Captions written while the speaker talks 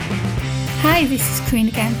Hi, this is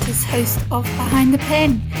Karina Gantas, host of Behind the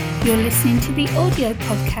Pen. You're listening to the audio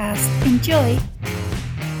podcast. Enjoy.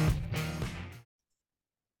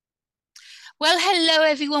 Well, hello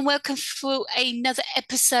everyone. Welcome for another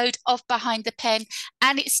episode of Behind the Pen,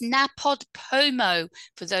 and it's NaPodPoMo.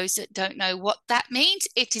 For those that don't know what that means,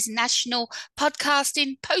 it is National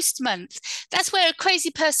Podcasting Post Month. That's where a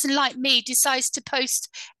crazy person like me decides to post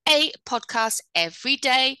a podcast every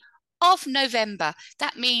day of November.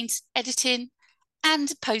 That means editing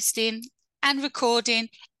and posting and recording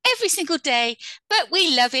every single day, but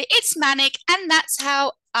we love it. It's manic, and that's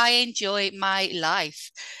how I enjoy my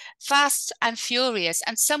life. Fast and Furious,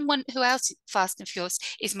 and someone who else Fast and Furious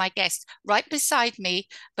is my guest right beside me,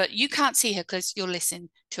 but you can't see her because you're listening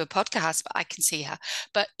to a podcast, but I can see her.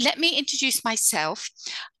 But let me introduce myself.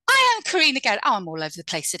 I am Karina Gantas. Oh, I'm all over the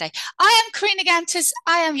place today. I am Karina Gantas.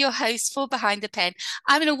 I am your host for Behind the Pen.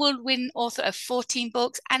 I'm an award-winning author of 14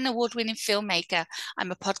 books and an award-winning filmmaker.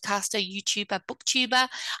 I'm a podcaster, YouTuber, booktuber.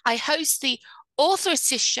 I host the Author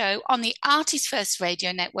Assist show on the Artist First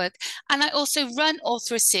Radio Network, and I also run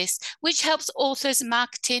Author Assist, which helps authors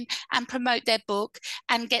marketing and promote their book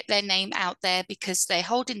and get their name out there because they're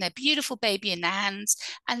holding their beautiful baby in their hands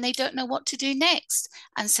and they don't know what to do next.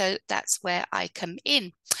 And so that's where I come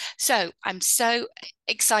in. So I'm so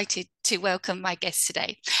excited to welcome my guest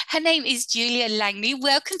today. Her name is Julia Langley.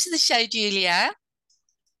 Welcome to the show, Julia.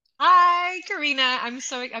 Hi, Karina.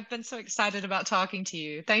 I've been so excited about talking to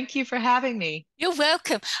you. Thank you for having me. You're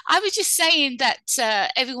welcome. I was just saying that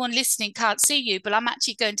everyone listening can't see you, but I'm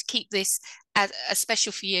actually going to keep this as a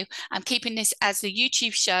special for you. I'm keeping this as the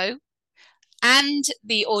YouTube show and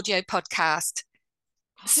the audio podcast.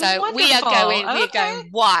 So Wonderful. we are Okay. going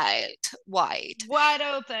wide. Wide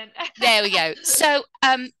open. There we go. So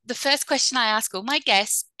the first question I ask all my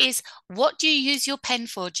guests is, what do you use your pen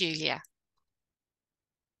for, Julia?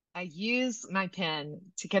 I use my pen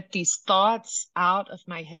to get these thoughts out of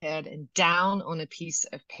my head and down on a piece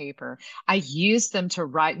of paper. I use them to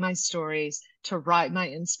write my stories, to write my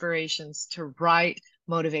inspirations, to write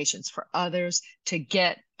motivations for others, to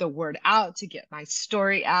get the word out, to get my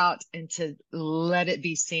story out, and to let it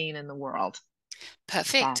be seen in the world.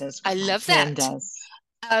 Perfect. That is I what my love pen that.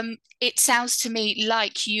 does. It sounds to me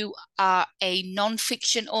like you are a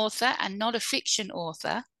non-fiction author and not a fiction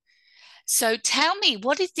author. So tell me,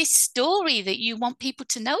 what is this story that you want people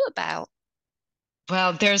to know about?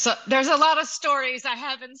 Well, there's a lot of stories I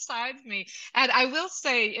have inside me, and I will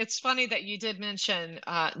say it's funny that you did mention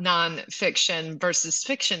nonfiction versus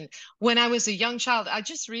fiction. When I was a young child, I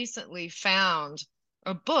just recently found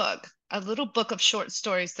a little book of short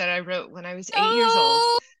stories that I wrote when I was 8 years old.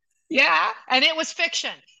 Oh, Yeah, and it was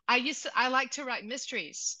fiction. I like to write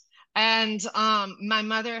mysteries. And my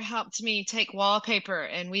mother helped me take wallpaper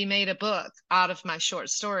and we made a book out of my short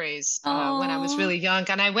stories when I was oh, really young.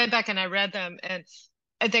 And I went back and I read them and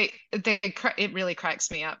it really cracks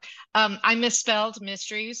me up. I misspelled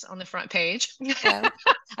mysteries on the front page. well,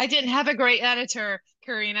 I didn't have a great editor,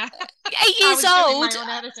 Karina. eight I years was doing my old. own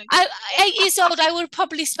editing. I, 8 years old, I would have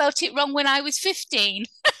probably spelt it wrong when I was 15.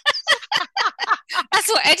 That's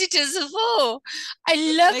what editors are for. I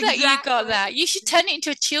love that you got Exactly. that. You should turn it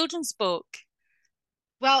into a children's book.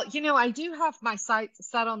 Well, I do have my sights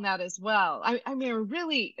set on that as well. I mean,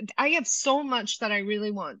 really, I have so much that I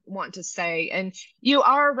really want to say. And you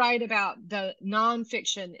are right about the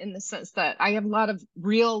nonfiction in the sense that I have a lot of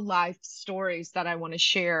real life stories that I want to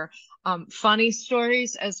share. Funny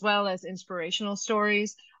stories as well as inspirational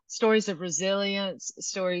stories, stories of resilience,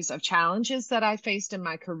 stories of challenges that I faced in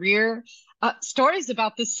my career. Stories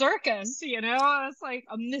about the circus, it's like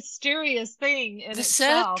a mysterious thing in The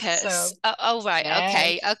itself. circus. So, Oh, right.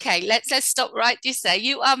 Okay. yes. Okay. Let's stop right this there.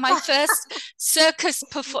 You are my first circus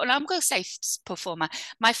performer. I'm going to say performer.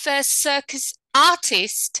 My first circus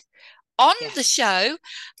artist on the Yes. show.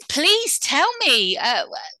 Please tell me,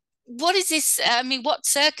 what is this? I mean, what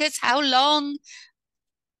circus? How long?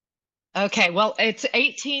 Okay, well, it's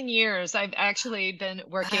 18 years. I've actually been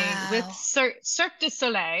working with Wow. Cirque du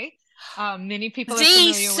Soleil. Many people are The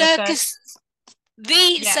familiar with it. circus,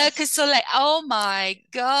 the Circus Yes. Soleil. Oh my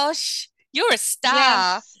gosh. You're a star.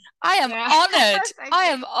 Yes. I am Yeah. honored. Thank I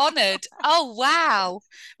you. am honored. Oh, wow.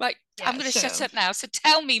 Right. I'm Yeah, going to shut so up now. So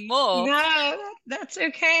tell me more. no, that's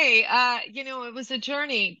okay. It was a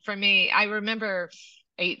journey for me. I remember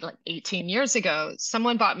like 18 years ago,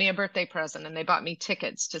 someone bought me a birthday present and they bought me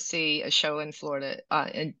tickets to see a show in Florida,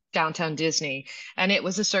 in downtown Disney. And it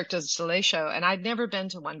was a Cirque du Soleil show. And I'd never been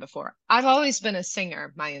to one before. I've always been a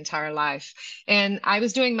singer my entire life. And I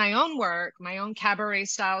was doing my own work, my own cabaret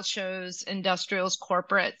style shows, industrials,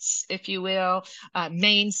 corporates, if you will,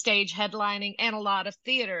 main stage headlining, and a lot of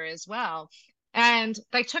theater as well. And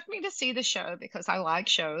they took me to see the show because I like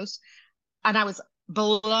shows. And I was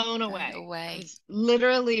blown away. I was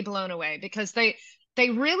literally blown away because they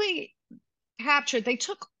really captured, they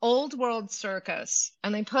took old world circus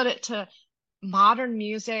and they put it to modern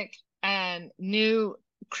music and new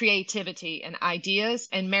creativity and ideas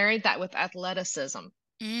and married that with athleticism.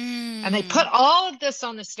 And they put all of this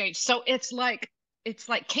on the stage. So it's like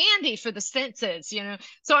candy for the senses, you know.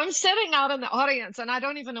 So I'm sitting out in the audience and I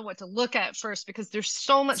don't even know what to look at first because there's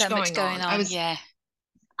so much going on.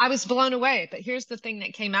 I was blown away. But here's the thing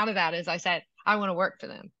that came out of that is I said, I want to work for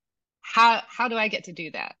them. How do I get to do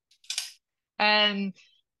that? And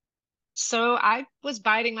so I was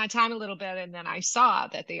biding my time a little bit, and then I saw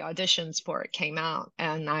that the auditions for it came out,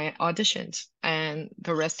 and I auditioned, and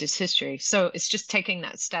the rest is history. So it's just taking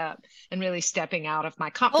that step and really stepping out of my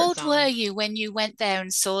comfort zone. How old were you when you went there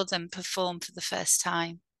and saw them perform for the first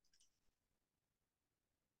time?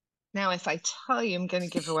 Now, if I tell you, I'm going to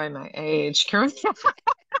give away my age. You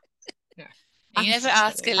never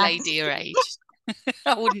ask a lady her age.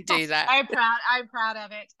 I wouldn't do that. I'm proud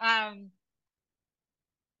of it.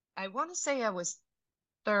 I want to say I was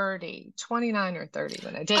 29 or 30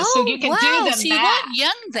 when I did. Oh, so you can do the so you math. weren't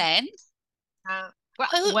young then.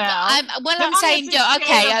 When I'm saying young,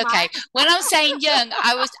 okay. When I'm saying young,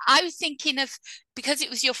 I was thinking of, because it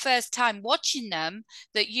was your first time watching them,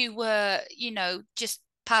 that you were, you know, just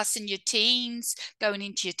passing your teens, going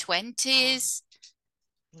into your 20s.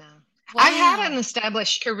 No. Wow. I had an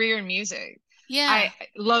established career in music. Yeah.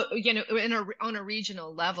 You know, on a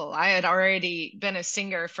regional level, I had already been a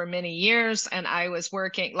singer for many years, and I was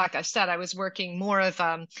working, like I said, I was working more of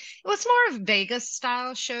it was more of Vegas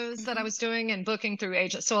style shows that I was doing and booking through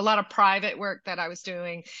agents. So a lot of private work that I was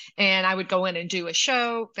doing, and I would go in and do a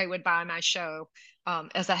show. They would buy my show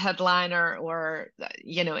as a headliner or,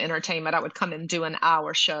 you know, entertainment. I would come and do an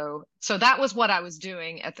hour show. So that was what I was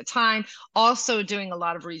doing at the time. Also doing a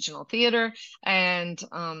lot of regional theater, and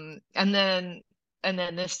then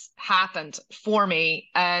this happened for me,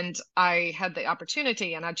 and I had the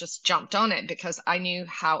opportunity, and I just jumped on it because I knew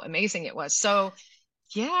how amazing it was. So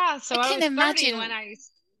yeah, so I can imagine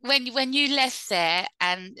when you left there,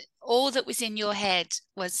 and all that was in your head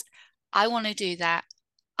was, I want to do that.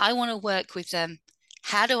 I want to work with them.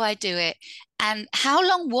 How do I do it? And how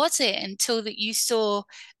long was it until that you saw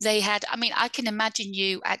they had, I mean, I can imagine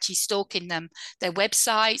you actually stalking them, their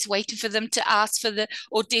websites, waiting for them to ask for the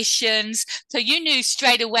auditions. So you knew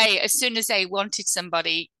straight away, as soon as they wanted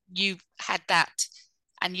somebody, you had that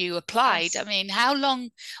and you applied. Yes. I mean, how long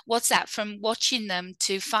was that from watching them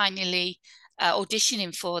to finally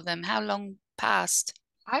auditioning for them? How long passed?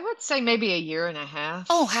 I would say maybe a year and a half.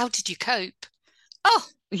 Oh, how did you cope? Oh,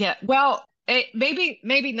 yeah. Well,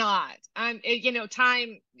 maybe not. You know,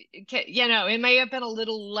 time, you know, it may have been a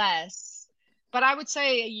little less, but I would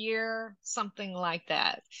say a year, something like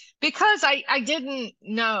that, because I didn't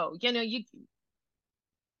know, you know,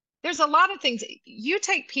 there's a lot of things. You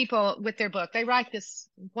take people with their book, they write this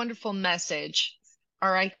wonderful message,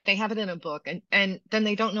 all right, they have it in a book, and then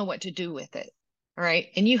they don't know what to do with it, all right,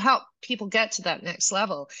 and you help people get to that next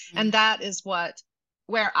level. And that is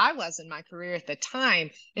where I was in my career at the time,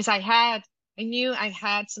 is I knew I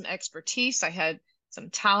had some expertise, I had some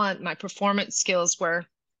talent, my performance skills were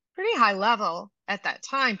pretty high level at that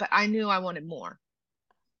time, but I knew I wanted more.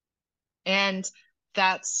 And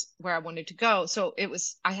that's where I wanted to go. So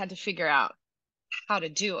I had to figure out how to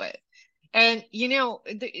do it. And, you know,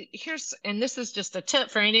 this is just a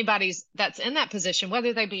tip for anybody that's in that position,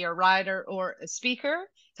 whether they be a writer or a speaker,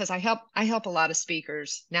 because I help a lot of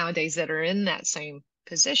speakers nowadays that are in that same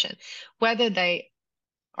position, whether they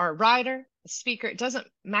are a writer, a speaker, it doesn't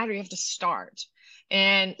matter. You have to start.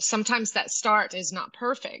 And sometimes that start is not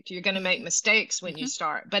perfect. You're going to make mistakes when you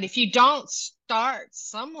start. But if you don't start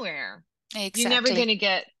somewhere, you're never going to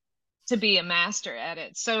get to be a master at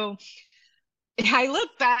it. So I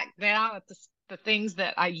look back now at the things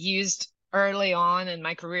that I used early on in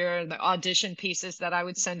my career, the audition pieces that I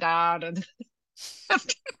would send out. And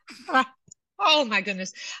oh my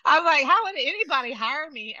goodness. I'm like, how would anybody hire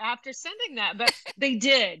me after sending that? But they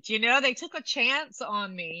did, you know, they took a chance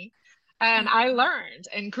on me, and I learned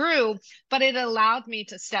and grew, but it allowed me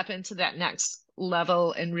to step into that next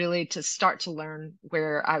level and really to start to learn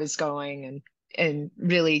where I was going. and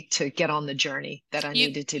really to get on the journey that I you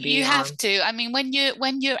needed to you be have on. to. I mean, when you're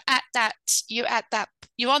on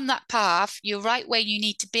that path, you're right where you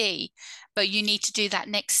need to be, but you need to do that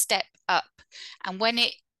next step up. And when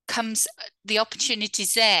it comes, the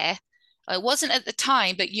opportunity's there. It wasn't at the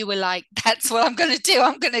time, but you were like, that's what I'm going to do.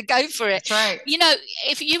 I'm going to go for it. That's right. You know,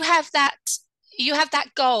 if you have that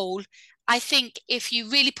goal. I think if you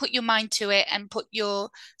really put your mind to it and put your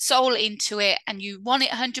soul into it and you want it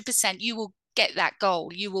 100%, you will get that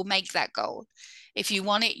goal. You will make that goal. If you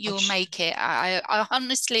want it, you'll make it. I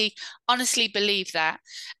honestly believe that.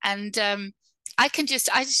 And I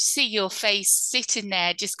just see your face sitting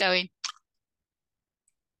there just going,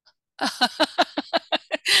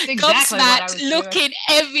 Exactly what I gobsmacked, was doing. looking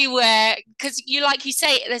everywhere. Because like you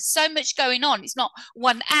say, there's so much going on. It's not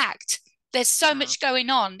one act. There's so No, much going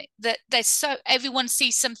on that everyone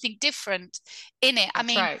sees something different in it. I that's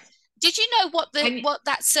mean, right. did you know And what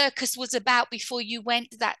that circus was about before you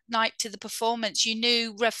went that night to the performance? You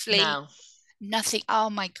knew roughly no, nothing. Oh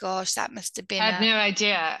my gosh, that must have been had a no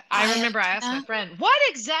idea. I eye remember I asked my opener. friend, "What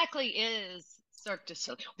exactly is Cirque du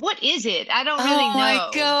Soleil? What is it? I don't really Oh my know."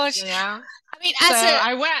 gosh. You know. I mean, So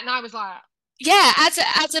I went and I was like, yeah,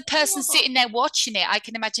 as a person "Whoa." sitting there watching it, I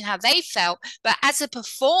can imagine how they felt. But as a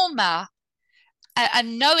performer,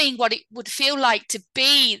 and knowing what it would feel like to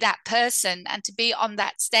be that person and to be on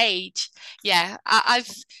that stage, yeah, I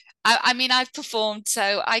mean, I've performed,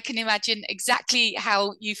 so I can imagine exactly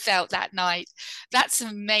how you felt that night. That's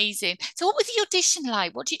amazing. So, what was the audition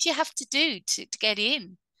like? What did you have to do to get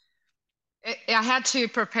in? I had to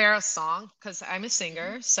prepare a song because I'm a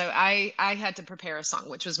singer. So I had to prepare a song,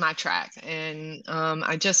 which was my track. And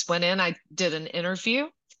I just went in, I did an interview.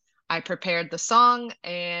 I prepared the song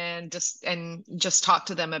and just talked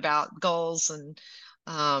to them about goals and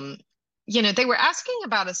um, they were asking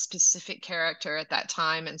about a specific character at that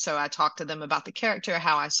time. And so I talked to them about the character,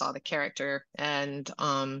 how I saw the character, and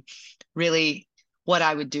really what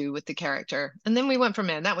I would do with the character. And then we went from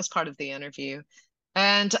there. And that was part of the interview.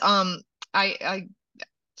 And I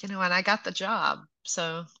and I got the job.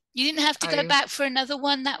 So You didn't have to go I back for another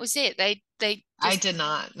one. That was it. They I just did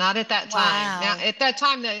not at that time. Now wow. at that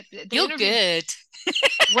time the You're interview, good.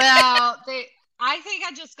 well, I think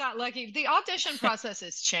I just got lucky. The audition process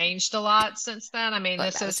has changed a lot since then. I mean, God,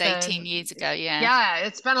 this that has was 18 been, years ago. Yeah. yeah,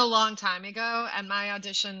 it's been a long time ago, and my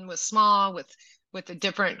audition was small with a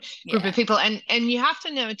different group of Yeah. people. And you have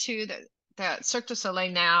to know too that Cirque du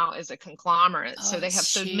Soleil now is a conglomerate, Oh, so they have it's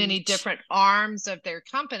so many huge. different arms of their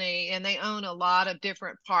company, and they own a lot of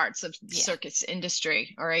different parts of the Yeah. circus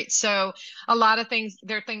industry. All right, so a lot of things,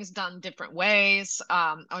 there are things done different ways,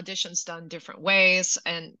 auditions done different ways,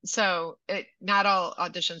 and so not all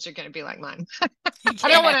auditions are going to be like mine. I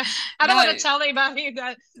don't Yeah. want to I don't want No, to tell anybody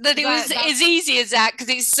that it was that as easy as that because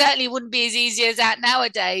it certainly wouldn't be as easy as that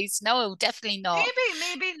nowadays. No, definitely not.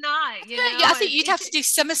 maybe not, Yeah, I think and you'd have to do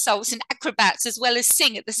somersaults and acrobats as well as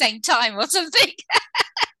sing at the same time or something.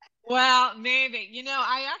 well, maybe.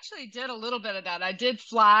 I actually did a little bit of that. I did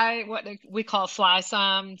fly, what we call fly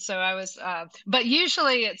some. So I was, but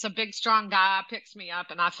usually it's a big, strong guy picks me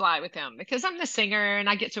up and I fly with him because I'm the singer and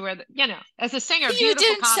I get to wear as a singer, You were beautiful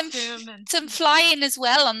doing costume. And some flying as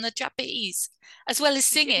well on the trapeze, as well as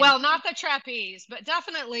singing. well, not the trapeze, but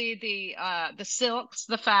definitely the silks,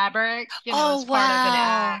 the fabric, Oh, as part of an wow.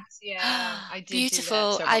 act. Yeah, I did do that Beautiful.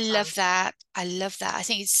 I several love times. that. I love that. I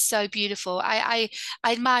think it's so beautiful. I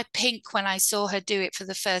admire Pink when I saw her do it for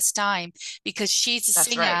the first time because she's a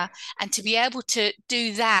That's right. singer and to be able to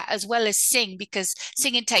do that as well as sing because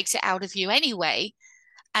singing takes it out of you anyway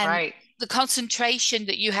and Right. the concentration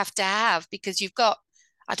that you have to have because you've got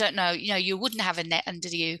I don't know, you wouldn't have a net under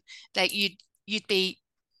you that you'd be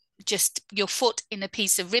just your foot in a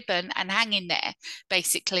piece of ribbon and hanging there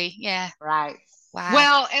basically. Yeah. Right. Wow.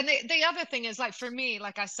 Well, and the other thing is like for me,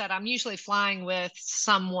 like I said, I'm usually flying with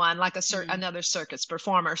someone like Mm. another circus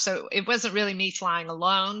performer. So it wasn't really me flying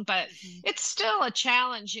alone, but Mhm. it's still a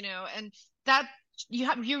challenge, and that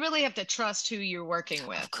you really have to trust who you're working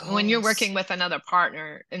with. Of When you're course. working with another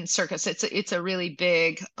partner in circus, it's a really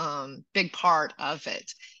big part of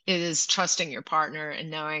it. It is trusting your partner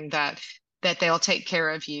and knowing that they'll take care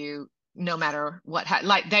of you no matter what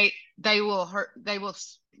like they will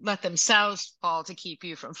let themselves fall to keep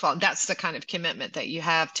you from falling. That's the kind of commitment that you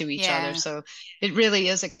have to each other. Yeah. So it really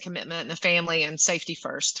is a commitment and a family and safety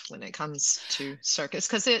first when it comes to circus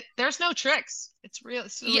because there's no tricks. It's the real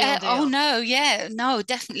Yeah. Oh deal. no. Yeah. No,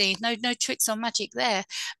 definitely. No tricks or magic there.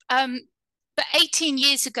 Um, but 18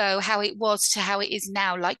 years ago, how it was to how it is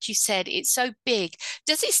now, like you said, it's so big.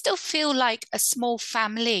 Does it still feel like a small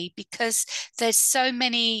family because there's so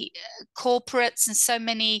many corporates and so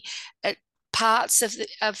many parts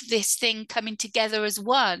of this thing coming together as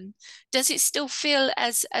one, does it still feel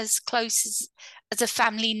as close as a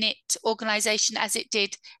family knit organization as it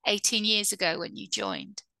did 18 years ago when you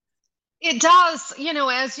joined? It does,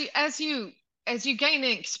 as you gain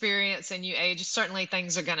experience and you age, certainly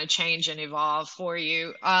things are going to change and evolve for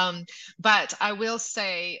you. But I will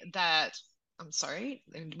say that I'm sorry,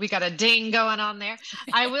 we got a ding going on there.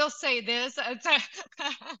 I will say this.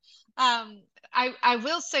 I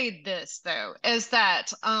will say this though, is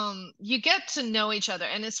that you get to know each other.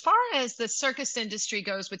 And as far as the circus industry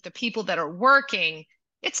goes with the people that are working,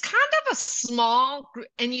 it's kind of a small group,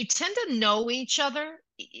 and you tend to know each other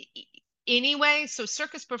anyway. So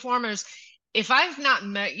circus performers, if I've not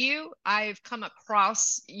met you, I've come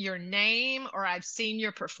across your name or I've seen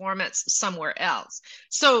your performance somewhere else.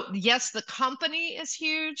 So yes, the company is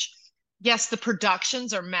huge. Yes, the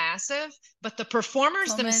productions are massive, but the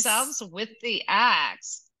performers themselves with the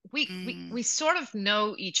acts, we sort of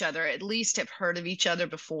know each other, at least have heard of each other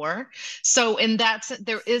before. So in that sense,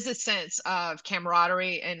 there is a sense of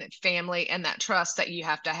camaraderie and family and that trust that you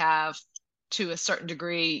have to have to a certain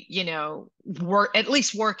degree, work, at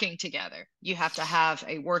least working together. You have to have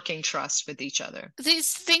a working trust with each other.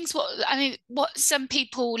 These things, what some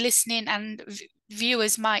people listening and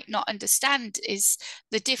viewers might not understand is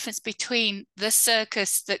the difference between the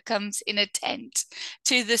circus that comes in a tent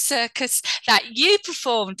to the circus that you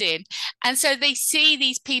performed in. And so they see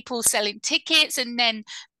these people selling tickets and then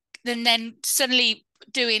suddenly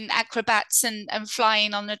doing acrobats and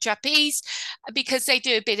flying on the trapeze, because they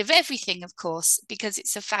do a bit of everything, of course, because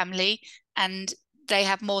it's a family and they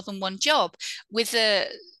have more than one job. With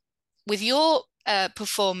your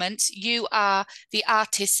performance, you are the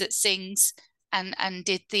artist that sings and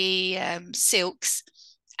did the silks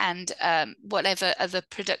and whatever other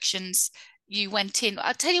productions you went in.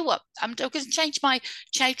 I'll tell you what, I'm going to change my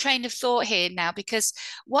train of thought here now, because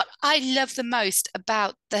what I love the most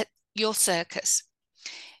about your circus,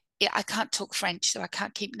 I can't talk French, so I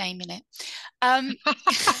can't keep naming it.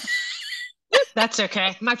 That's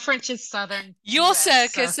okay. My French is Southern. Your US,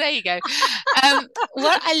 circus, so. There you go.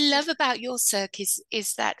 What I love about your circus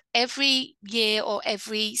is that every year or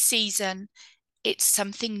every season, it's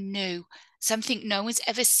something new, something no one's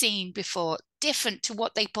ever seen before, different to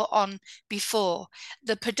what they put on before.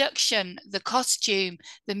 The production, the costume,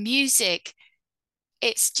 the music,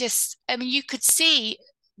 it's just, you could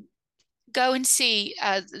go and see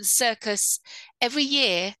the circus every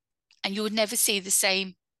year and you would never see the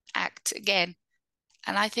same act again.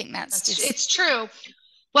 And I think it's true.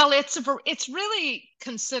 Well, it's really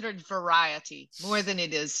considered variety more than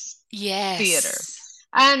it is theater.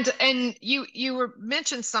 And you were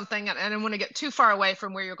mentioned something, and I don't want to get too far away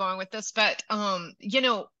from where you're going with this, but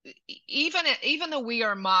even though we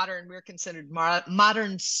are modern, we're considered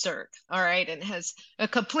modern cirque, all right, and has a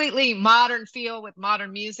completely modern feel with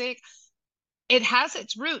modern music. It has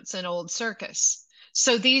its roots in old circus.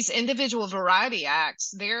 So these individual variety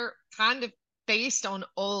acts, they're kind of based on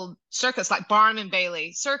old circus, like Barnum and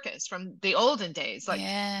Bailey circus from the olden days, like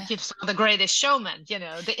you saw The Greatest Showman,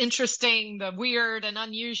 the interesting, the weird and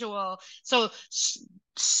unusual. So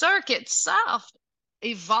cirque itself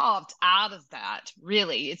evolved out of that.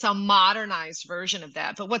 Really, it's a modernized version of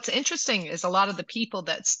that. But what's interesting is a lot of the people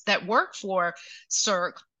that work for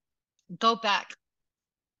cirque go back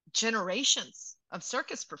generations of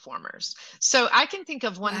circus performers. So I can think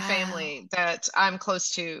of one family that I'm close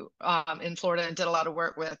to in Florida and did a lot of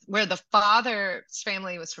work with, where the father's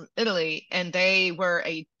family was from Italy and they were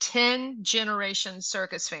a 10-generation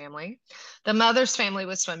circus family. The mother's family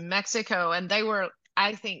was from Mexico and they were,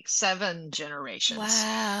 I think, 7 generations.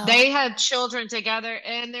 Wow. They had children together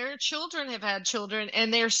and their children have had children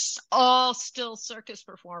and they're all still circus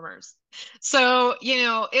performers. So,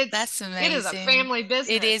 that's amazing. It is a family business.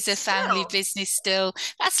 It is a family business still.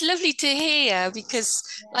 That's lovely to hear, because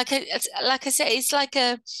like I said, it's like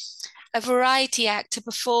a variety act, a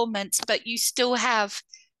performance, but you still have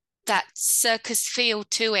that circus feel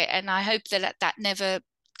to it. And I hope that never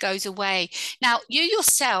goes away. Now, you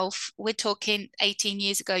yourself, we're talking 18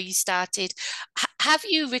 years ago you started. Have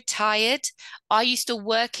you retired? Are you still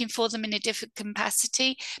working for them in a different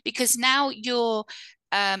capacity? Because now you're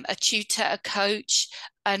a tutor, a coach,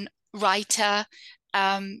 a writer,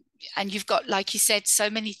 and you've got, like you said, so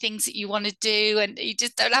many things that you want to do and you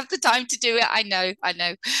just don't have the time to do it. I know.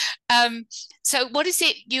 So what is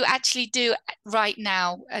it you actually do right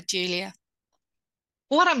now, Julia?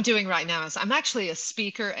 What I'm doing right now is I'm actually a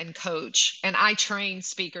speaker and coach, and I train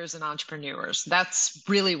speakers and entrepreneurs. That's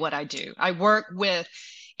really what I do. I work with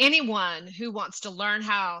anyone who wants to learn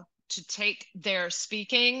how to take their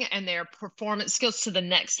speaking and their performance skills to the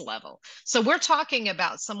next level. So we're talking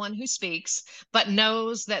about someone who speaks, but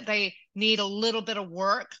knows that they need a little bit of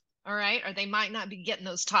work. All right. Or they might not be getting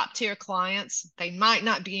those top tier clients. They might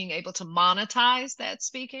not being able to monetize that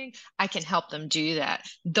speaking. I can help them do that.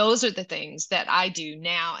 Those are the things that I do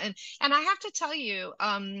now. And I have to tell you,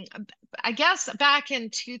 I guess back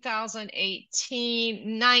in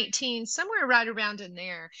 2018, 19, somewhere right around in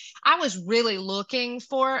there, I was really looking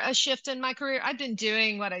for a shift in my career. I've been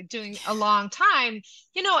doing what I'm doing a long time,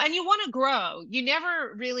 and you want to grow. You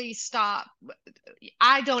never really stop.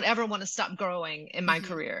 I don't ever want to stop growing in my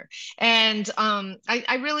career. And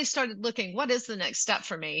I really started looking, what is the next step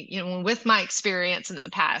for me, with my experience in the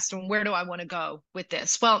past, and where do I want to go with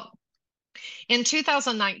this? Well, in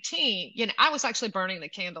 2019, I was actually burning the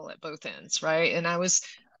candle at both ends, right? And I was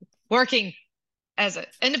working as an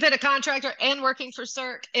independent contractor and working for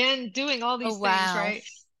Cirque and doing all these things, right?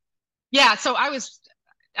 Yeah, so I was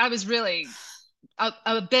really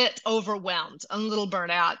a bit overwhelmed, a little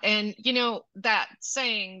burnt out. And that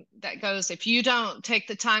saying that goes, if you don't take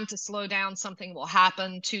the time to slow down, something will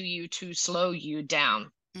happen to you to slow you down.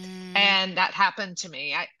 And that happened to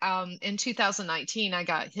me. In 2019, I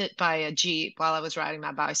got hit by a Jeep while I was riding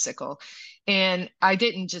my bicycle. And I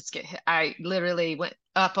didn't just get hit. I literally went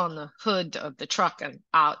up on the hood of the truck and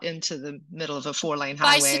out into the middle of a 4-lane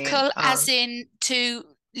highway. Bicycle, as in 2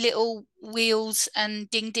 little wheels and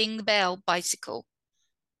ding ding bell bicycle.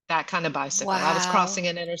 That kind of bicycle. Wow. I was crossing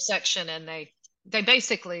an intersection and they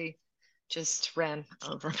basically just ran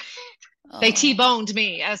over me. They T-boned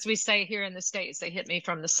me, as we say here in the States. They hit me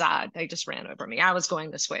from the side. They just ran over me. I was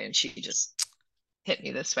going this way and she just hit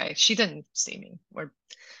me this way. She didn't see me, or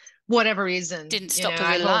whatever reason. Didn't stop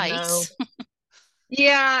at the lights.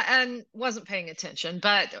 Yeah, and wasn't paying attention.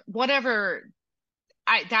 But whatever,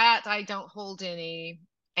 I don't hold any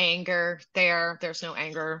anger there. There's no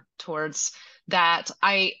anger towards that.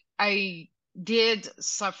 I did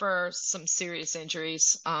suffer some serious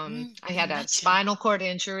injuries. I had a spinal cord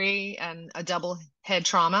injury and a double head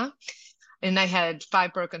trauma, and I had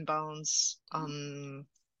 5 broken bones. And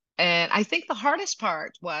I think the hardest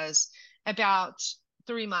part was about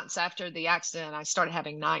 3 months after the accident, I started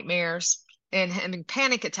having nightmares and having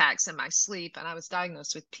panic attacks in my sleep. And I was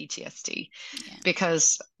diagnosed with PTSD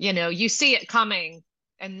because, you see it coming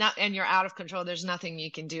and you're out of control. There's nothing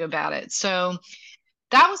you can do about it. So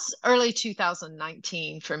that was early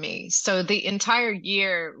 2019 for me. So the entire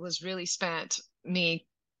year was really spent me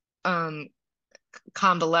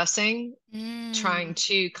convalescing, trying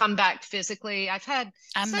to come back physically.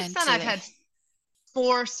 Since then I've had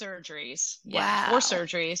 4 surgeries. Yeah, 4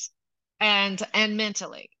 surgeries, and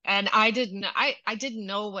mentally. And I didn't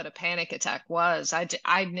know what a panic attack was.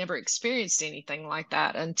 I'd never experienced anything like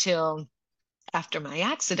that until after my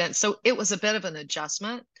accident. So it was a bit of an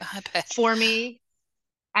adjustment for me.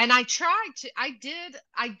 And I did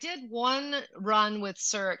one run with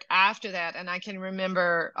Cirque after that. And I can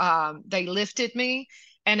remember they lifted me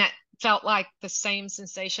and it felt like the same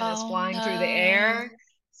sensation as flying through the air.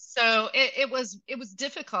 So it was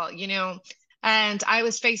difficult, and I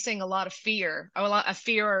was facing a lot of fear, a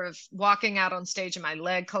fear of walking out on stage and my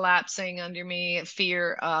leg collapsing under me, a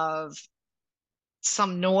fear of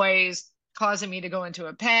some noise causing me to go into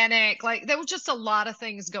a panic. Like there was just a lot of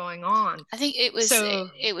things going on. I think it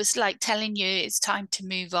was like telling you it's time to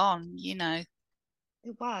move on, It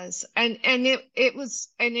was. And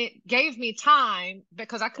it gave me time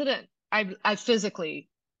because I physically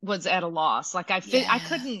was at a loss. Like I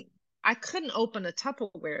couldn't open a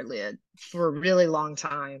Tupperware lid for a really long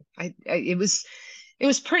time. It was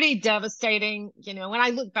pretty devastating. When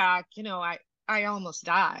I look back, I almost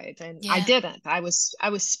died, and I didn't. I was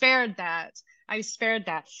spared that.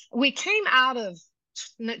 We came out of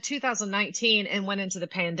 2019 and went into the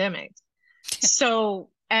pandemic. So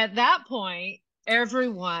at that point,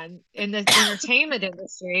 everyone in the entertainment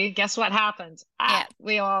industry, guess what happened?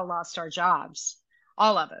 We all lost our jobs,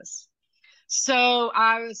 all of us. So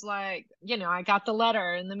I was like, I got the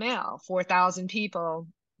letter in the mail, 4,000 people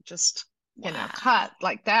just cut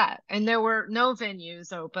like that. And there were no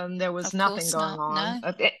venues open. There was nothing going on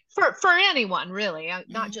for anyone, really,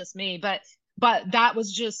 not just me, but that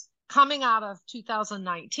was just coming out of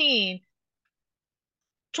 2019.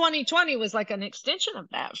 2020 was like an extension of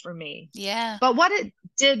that for me. Yeah. But what it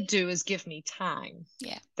did do is give me time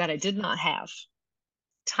that I did not have.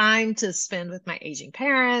 Time to spend with my aging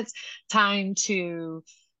parents, time to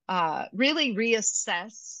really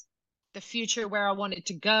reassess the future, where I wanted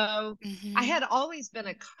to go. I had always been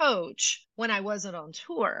a coach when I wasn't on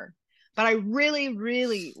tour, but I really,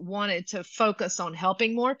 really wanted to focus on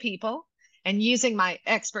helping more people and using my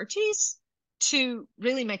expertise to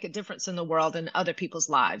really make a difference in the world and other people's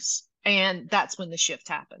lives. And that's when the shift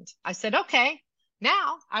happened. I said, okay,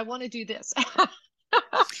 now I want to do this. Kind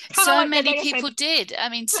of So like, many like I said, people did. I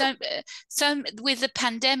mean, so with the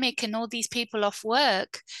pandemic and all these people off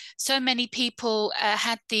work, so many people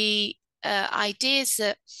had the ideas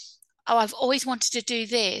that, oh, I've always wanted to do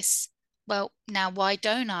this. Well, now why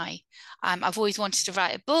don't I? I've always wanted to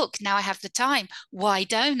write a book. Now I have the time. Why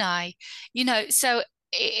don't I? So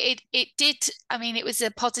it did. I mean, it was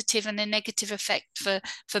a positive and a negative effect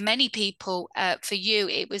for many people. For you,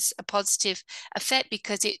 it was a positive effect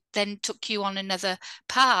because it then took you on another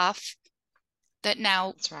path that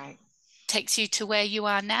now that's right. takes you to where you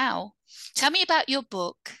are now. Tell me about your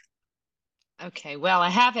book. Okay, well, I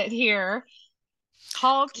have it here.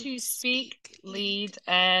 Called to Speak, Speak, Lead, lead,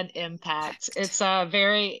 and Impact. impact. It's a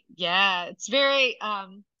very, yeah, it's very, I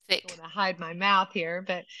want Thick. to hide my mouth here,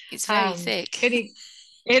 but It's very um, thick. it,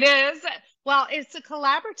 it is. Well, it's a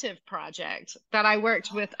collaborative project that I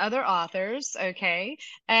worked with other authors, okay?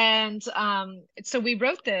 And so we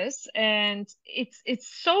wrote this, and it's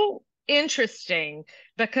so interesting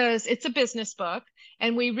because it's a business book,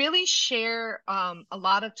 and we really share a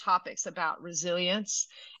lot of topics about resilience,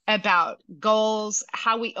 about goals,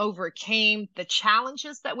 how we overcame the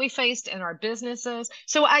challenges that we faced in our businesses.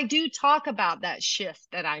 So I do talk about that shift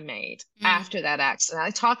that I made Mm. after that accident. I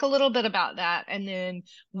talk a little bit about that and then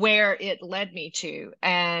where it led me to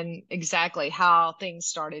and exactly how things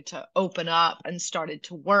started to open up and started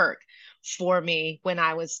to work for me when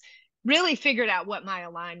I was really figured out what my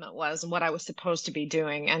alignment was and what I was supposed to be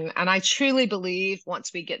doing. And I truly believe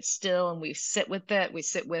once we get still and we sit with it, we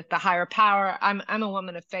sit with the higher power. I'm a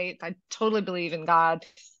woman of faith. I totally believe in God.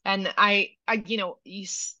 And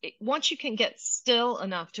once you can get still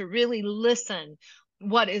enough to really listen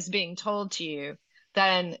what is being told to you,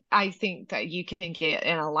 then I think that you can get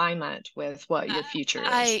in alignment with what your future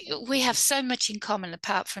is. We have so much in common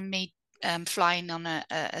apart from me flying on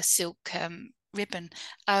a silk ribbon.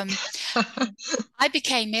 Um, I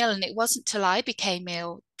became ill, and it wasn't till I became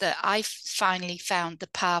ill that I finally found the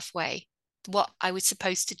pathway, what I was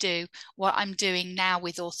supposed to do, what I'm doing now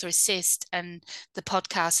with Author Assist and the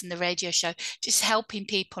podcast and the radio show, just helping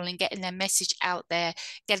people and getting their message out there,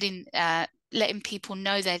 letting people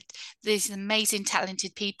know that there's amazing,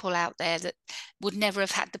 talented people out there that would never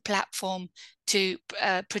have had the platform to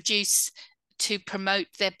produce, to promote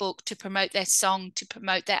their book, to promote their song, to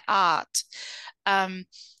promote their art. Um,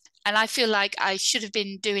 and I feel like I should have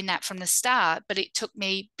been doing that from the start, but it took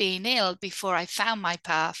me being ill before I found my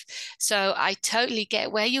path. So I totally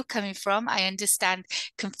get where you're coming from. I understand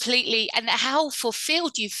completely, and how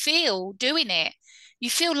fulfilled you feel doing it.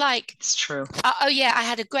 You feel like, It's true. oh yeah, I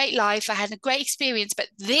had a great life, I had a great experience, but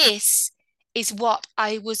this is what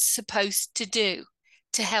I was supposed to do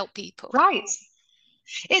to help people. Right.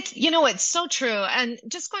 It's so true. And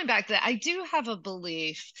just going back to that, I do have a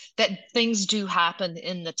belief that things do happen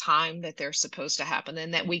in the time that they're supposed to happen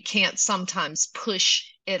and that we can't sometimes push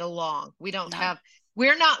it along. We don't No, have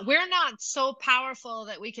we're not so powerful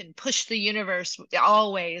that we can push the universe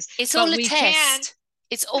always, it's all but a we can. test.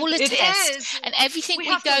 It's all a It test. is. And everything We we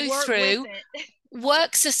have to go work with through it.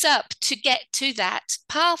 works us up to get to that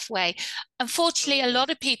pathway. Unfortunately, a Absolutely. lot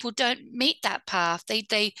of people don't meet that path.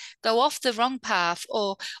 They go off the wrong path,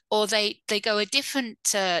 or they go a different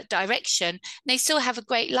direction. And they still have a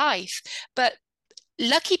great life. But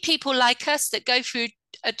lucky people like us that go through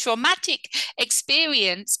a traumatic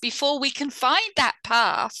experience before we can find that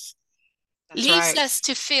path That's leads right. us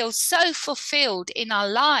to feel so fulfilled in our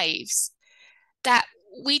lives that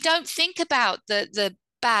we don't think about the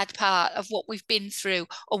bad part of what we've been through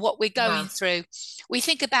or what we're No, going through. We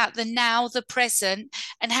think about the now, the present,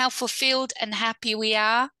 and how fulfilled and happy we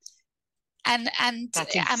are, and and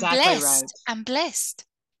that's and exactly right. blessed and blessed.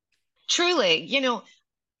 Truly,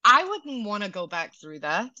 I wouldn't want to go back through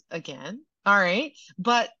that again. All right.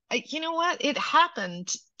 But you know what? It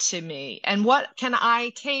happened to me. And what can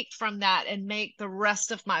I take from that and make the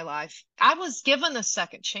rest of my life? I was given a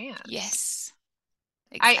second chance. Yes,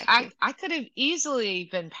 I I, exactly. I could have easily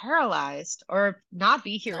been paralyzed or not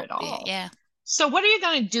be here Not at be, all. yeah. So what are you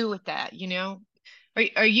going to do with that?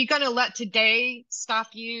 Are you going to let today stop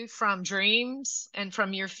you from dreams and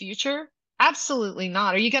from your future? Absolutely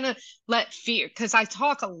not. Are you going to let fear? Because I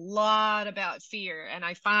talk a lot about fear, and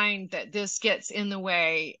I find that this gets in the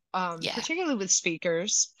way, Yeah. particularly with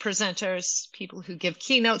speakers, presenters, people who give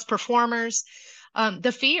keynotes, performers,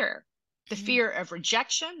 the Mm. fear of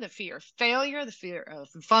rejection, the fear of failure, the fear of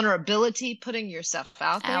vulnerability, putting yourself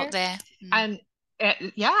out Out there. there. Mm.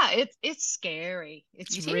 And yeah, it's scary.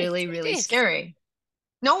 It's It is. really, It really is. scary.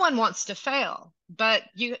 No one wants to fail, but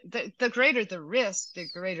the greater the risk, the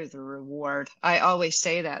greater the reward. I always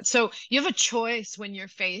say that. So you have a choice when you're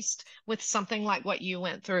faced with something like what you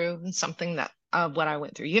went through and something that what I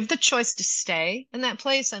went through. You have the choice to stay in that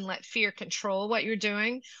place and let fear control what you're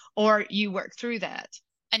doing, or you work through that.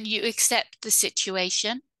 And you accept the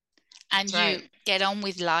situation and That's right. you get on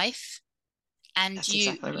with life, and That's you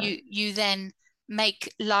exactly right. you you then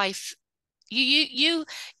make life, you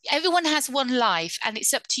everyone has one life, and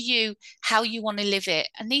it's up to you how you want to live it.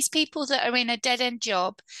 And these people that are in a dead-end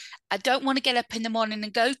job, I don't want to get up in the morning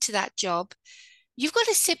and go to that job. You've got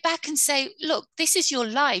to sit back and say, look, this is your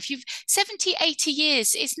life. You've 70, 80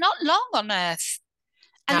 years. It's not long on earth.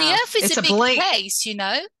 And the No, earth is it's a a big blink. place, you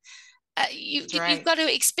know. That's You've right. got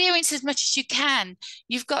to experience as much as you can.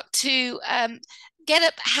 You've got to get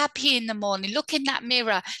up happy in the morning, look in that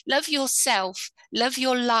mirror, love yourself, love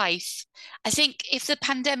your life. I think if the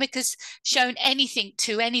pandemic has shown anything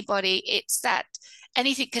to anybody, it's that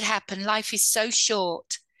anything could happen. Life is so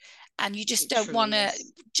short, and you It truly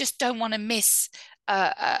is. just don't want to miss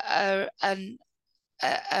uh, a,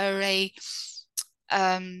 a, a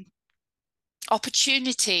um,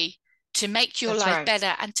 opportunity to make your That's life right.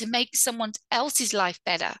 better and to make someone else's life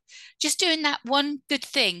better. Just doing that one good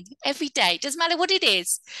thing every day, doesn't matter what it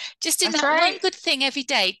is, just doing That's that one right. good thing every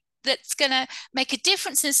day that's going to make a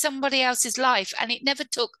difference in somebody else's life. And it never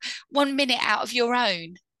took 1 minute out of your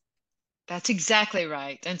own. That's exactly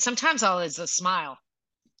right. And sometimes all is a smile.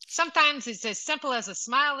 Sometimes it's as simple as a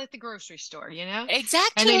smile at the grocery store, you know?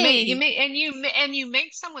 And they make you Exactly. make and you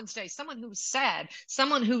make someone's day, someone who's sad,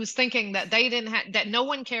 someone who's thinking that they didn't have that no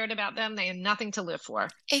one cared about them, they had nothing to live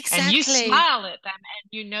for. And you Exactly. smile at them and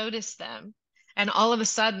you notice them, and all of a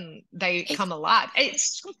sudden they It, come alive.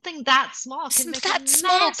 It's something that small can make a that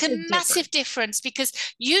small massive can massive difference. difference, because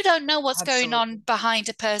you don't know what's going on Absolutely. behind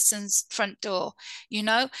a person's front door, you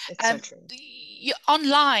know. It's so true. You,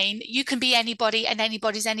 online you can be anybody, and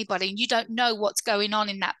anybody's anybody, and you don't know what's going on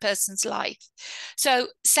in that person's life. So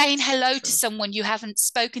saying It's so hello to true. someone you haven't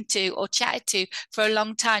spoken to or chatted to for a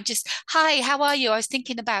long time, just, hi, how are you, I was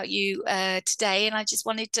thinking about you today, and I just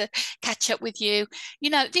wanted to catch up with you. You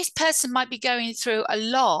know, this person might be going through a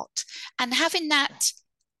lot, and having that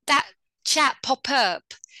chat pop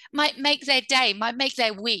up might make their day, might make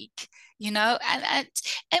their week, you know. And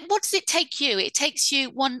what does it take you? It takes you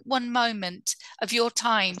one moment of your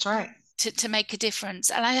time That's right. to make a difference.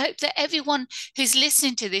 And I hope that everyone who's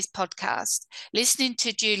listening to this podcast, listening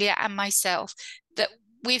to Julia and myself, that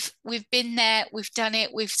we've been there, we've done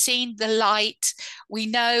it, we've seen the light, we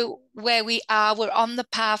know where we are, we're on the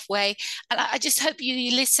pathway. And I just hope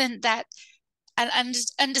you listen that and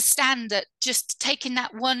understand that just taking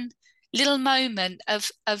that one little moment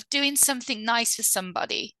of doing something nice for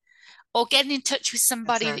somebody, or getting in touch with That's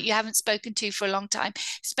somebody that right. you haven't spoken to for a long time,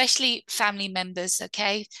 especially family members,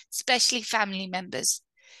 okay? Especially family members.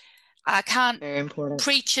 I can't Very important.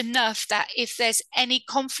 preach enough that if there's any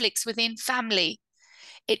conflicts within family,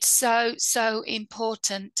 it's so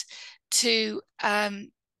important to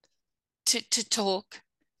to talk,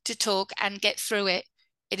 to talk and get through it.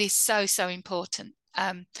 It is so important.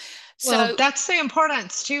 Well, So that's the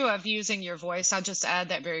importance too of using your voice. I'll just add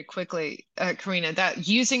that very quickly, Karina, that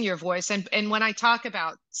using your voice and when I talk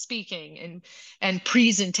about speaking and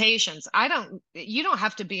presentations, you don't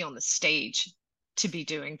have to be on the stage to be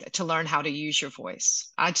doing that, to learn how to use your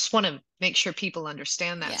voice. I just want to make sure people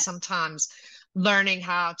understand that yeah, sometimes learning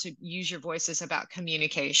how to use your voice is about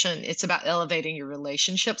communication. It's about elevating your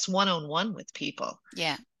relationships one-on-one with people.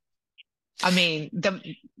 yeah. I mean,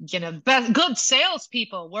 best, good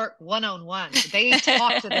salespeople work one on one. They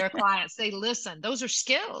talk to their clients, they listen. Those are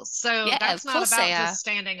skills. So Yeah, that's of not course they about just are.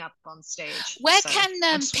 standing up on stage. Where So can I just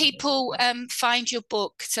want to make that people point. find your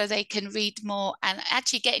book so they can read more and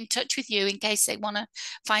actually get in touch with you in case they want to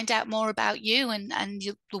find out more about you and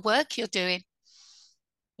the work you're doing?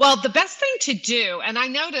 Well, the best thing to do, and I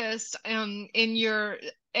noticed in your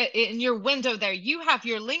window there, you have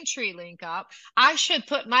your Linktree link up. I should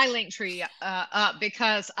put my Linktree up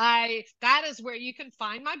because I that is where you can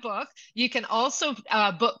find my book. You can also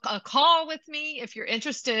book a call with me if you're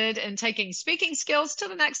interested in taking speaking skills to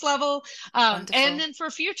the next level. And Wonderful. then for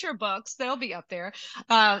future books, they'll be up there.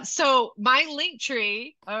 So my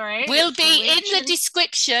Linktree, all right, Will it's the be in the Linktree.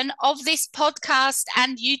 description of this podcast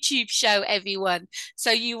and YouTube show, everyone.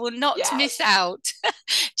 So you will not miss Yes. out.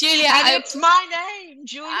 Julia, And it's my name,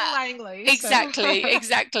 Julia uh, Langley. So exactly.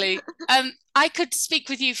 I could speak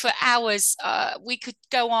with you for hours. We could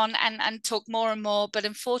go on and talk more and more, but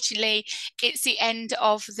unfortunately, it's the end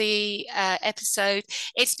of the episode.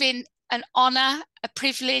 It's been an honor, a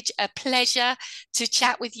privilege, a pleasure to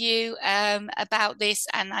chat with you about this.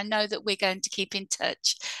 And I know that we're going to keep in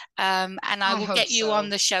touch. And I will get you on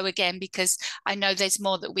the show again, because I know there's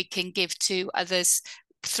more that we can give to others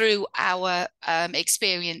through our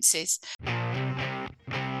experiences.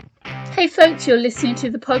 Hey folks, you're listening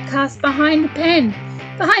to the podcast Behind the Pen.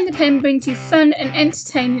 Behind the Pen brings you fun and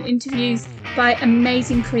entertaining interviews by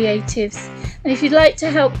amazing creatives. And if you'd like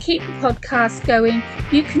to help keep the podcast going,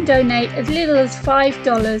 you can donate as little as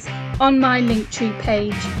 $5 on my Linktree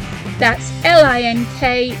page. That's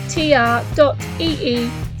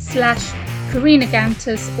linktr.ee/Karina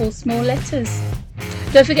Gantus, all small letters.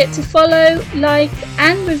 Don't forget to follow, like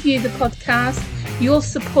and review the podcast. Your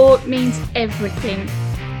support means everything.